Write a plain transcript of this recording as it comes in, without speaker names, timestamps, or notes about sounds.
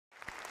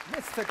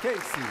Mr.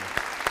 Casey.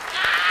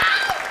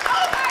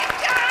 Oh my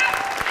God!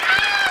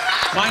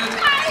 Meine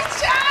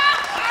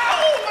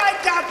Oh my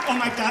God! Oh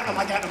my God! Oh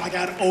my God! Oh my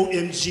God!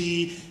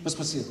 OMG! Was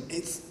passiert?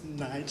 It's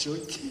Nigel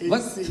Casey.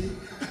 Was?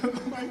 Oh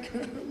my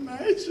God,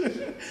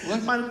 Nigel.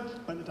 Was?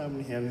 Meine Damen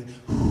und Herren,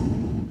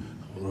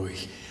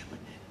 ruhig.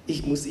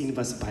 Ich muss Ihnen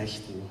was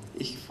beichten.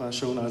 Ich war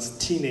schon als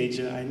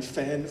Teenager ein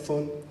Fan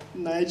von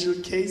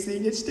Nigel Casey.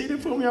 Jetzt steht er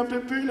vor mir auf der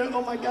Bühne.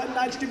 Oh mein Gott,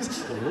 Nigel, du bist...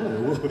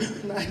 Oh,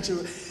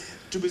 Nigel,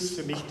 du bist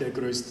für mich der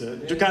Größte.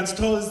 Du kannst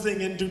toll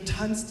singen, du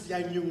tanzt wie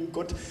ein junger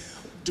Gott.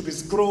 Du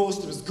bist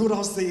groß, du bist gut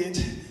aussehend.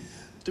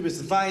 Du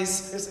bist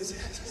weiß. Es ist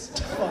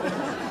toll.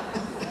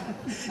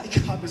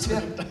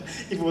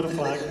 Ich würde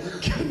fragen,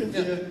 können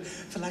wir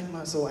vielleicht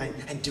mal so ein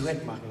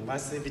Duett machen,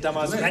 weißt du, wie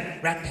damals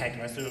Rat Pack,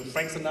 weißt du,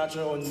 Frank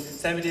Sinatra und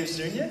Sammy Davis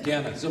Jr.?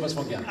 Gerne, sowas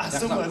von gerne. Ach, Ja,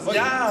 super, klar.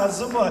 ja,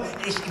 super.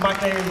 Ich mag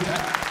den,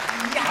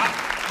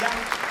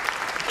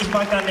 ich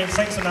mag dann den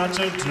Frank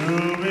Sinatra,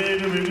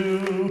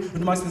 und du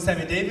magst den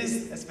Sammy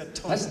Davis, es wird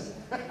toll. Was?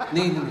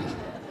 Nee.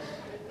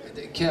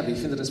 Kirby, ich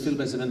finde das viel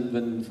besser,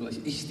 wenn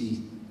vielleicht ich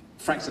die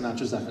Frank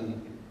Sinatra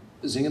Sachen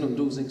singen und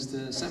du singst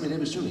Sammy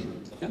Davis Jr.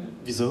 Ja?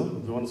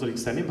 Wieso? Warum soll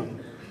ich Sammy machen?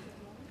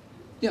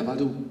 Ja, weil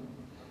du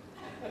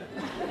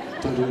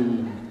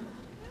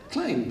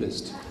klein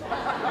bist.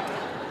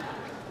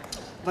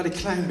 Weil ich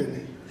klein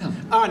bin? Ja.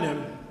 Arne,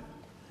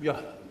 ja,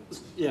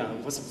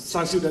 was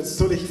sagst du dazu?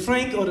 Soll ich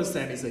Frank oder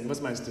Sammy singen?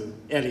 Was meinst du?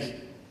 Ehrlich.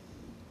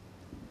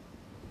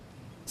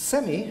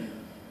 Sammy?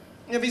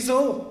 Ja,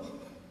 wieso?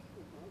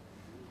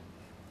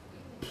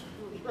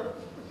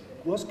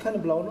 Du hast keine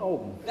blauen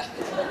Augen.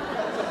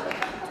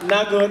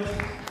 Na gut,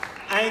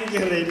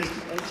 eingeredet,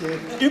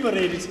 okay,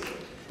 überredet.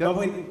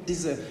 Aber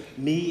diese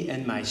Me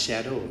and My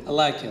Shadow. I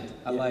like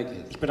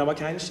it. Ich bin aber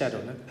keine Shadow,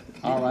 ne?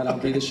 Alright, I'll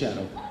be the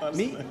shadow.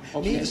 Me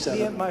Okay.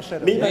 and my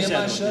shadow. Me and Me my and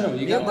my Shadow. shadow. You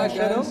Me got and my that,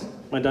 shadow? guys?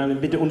 Meine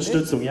Damen, bitte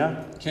Unterstützung,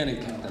 ja? Kenny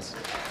kann das.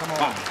 Come on.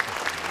 Wow.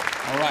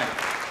 Alright.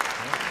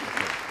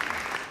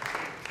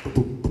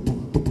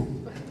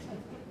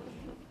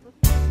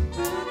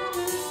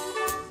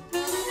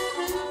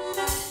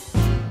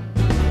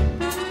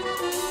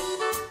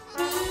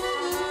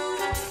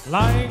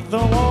 Like the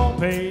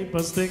wallpaper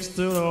sticks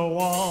to the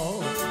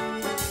wall,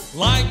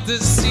 Like the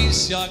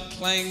seashell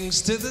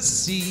clings to the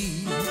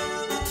sea.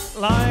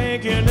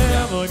 like you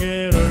never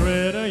get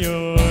rid of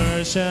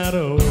your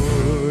shadow,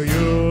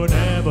 you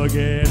never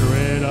get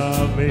rid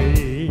of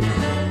me.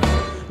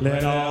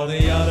 Let all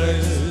the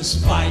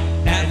others fight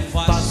and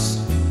fuss,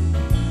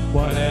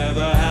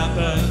 whatever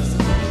happens,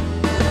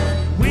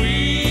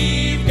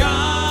 we've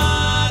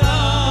got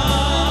us.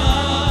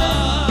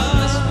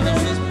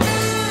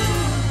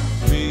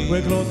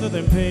 We're closer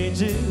than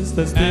pages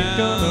that stick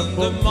on a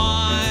book. Under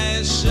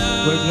my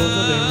shadow, We're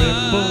closer than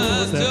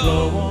ripples that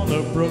flow on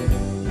the brook.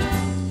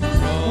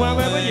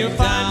 Wherever you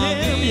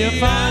find him, you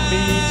find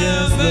me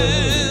just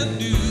look.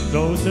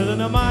 Closer than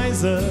the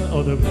miser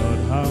or the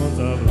bloodhounds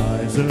of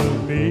lies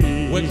of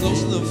me. We're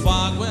close to the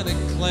fog when it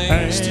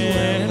clings to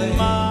And LA.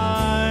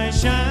 my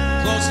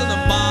shadow, Closer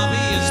than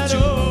Bobby is to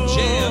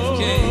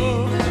JFK.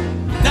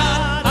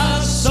 Not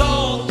a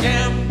soul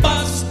can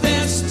bust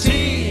this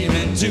team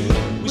in two.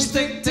 We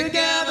stick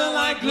together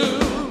like glue.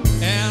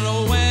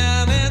 And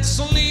when it's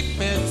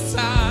sleeping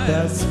time,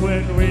 that's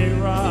when we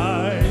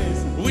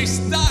rise. we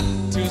start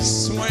to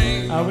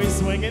swing. Are we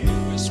swinging?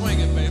 We're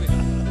swinging, baby.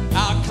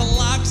 Our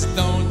clocks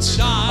don't I want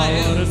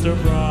chime. us to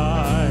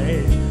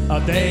ride. A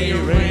day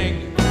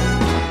ring,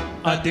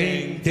 A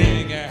ding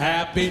ding, a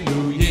happy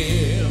new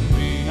year.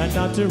 and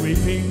not to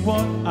repeat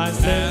what I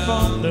said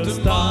from the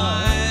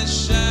start.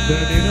 The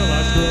needle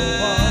I grow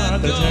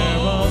apart, the tear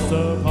us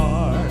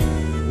apart.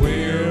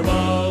 We're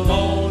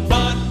alone,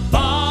 but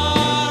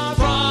far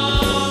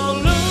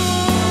from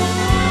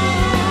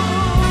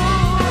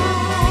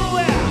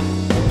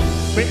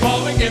blue. Before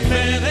we get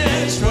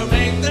finished, we'll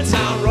make the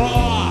town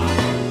roar.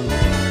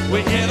 We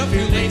hit a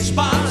few late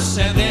spots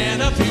and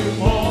then a few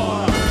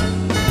more.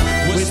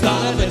 We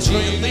started the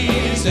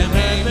cheerleaders and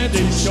headed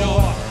to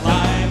shore.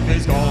 Life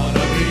is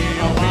gonna be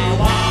a wild,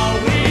 wild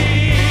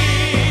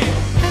week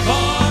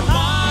for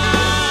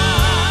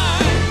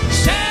my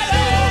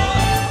shadow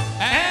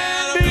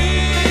and me.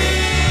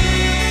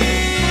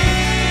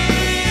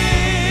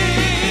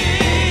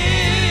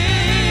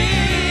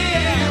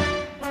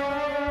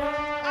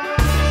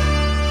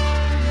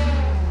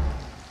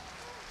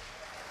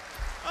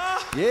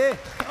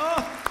 Yeah.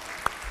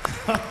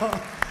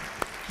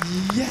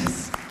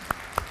 Yes!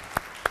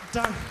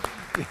 Danke.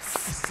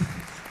 Yes.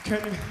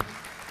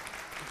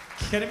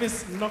 Können wir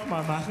es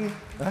nochmal machen?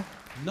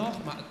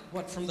 Nochmal,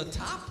 what, from the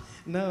top?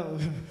 No,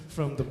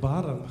 from the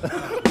bottom. Before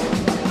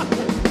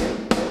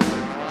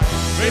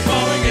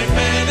we get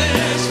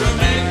finished, we'll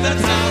make the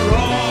town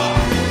roar.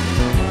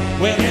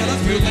 We'll hit a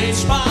few late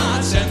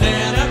spots and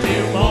then a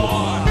few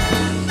more.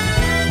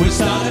 We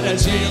started at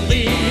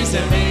cheerleaders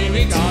and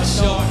maybe got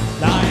short.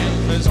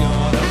 Life is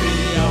gonna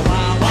be a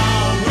wild,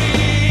 wild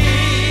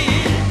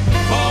week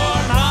for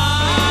my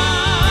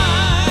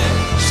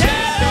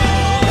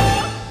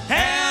shadow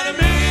and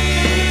me.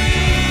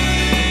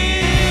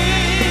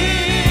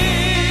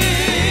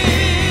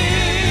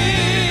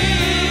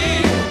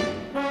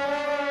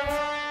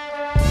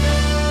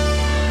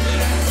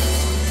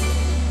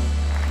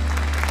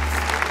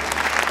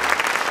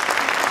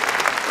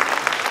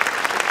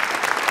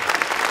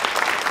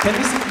 Können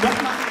wir es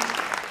nochmal?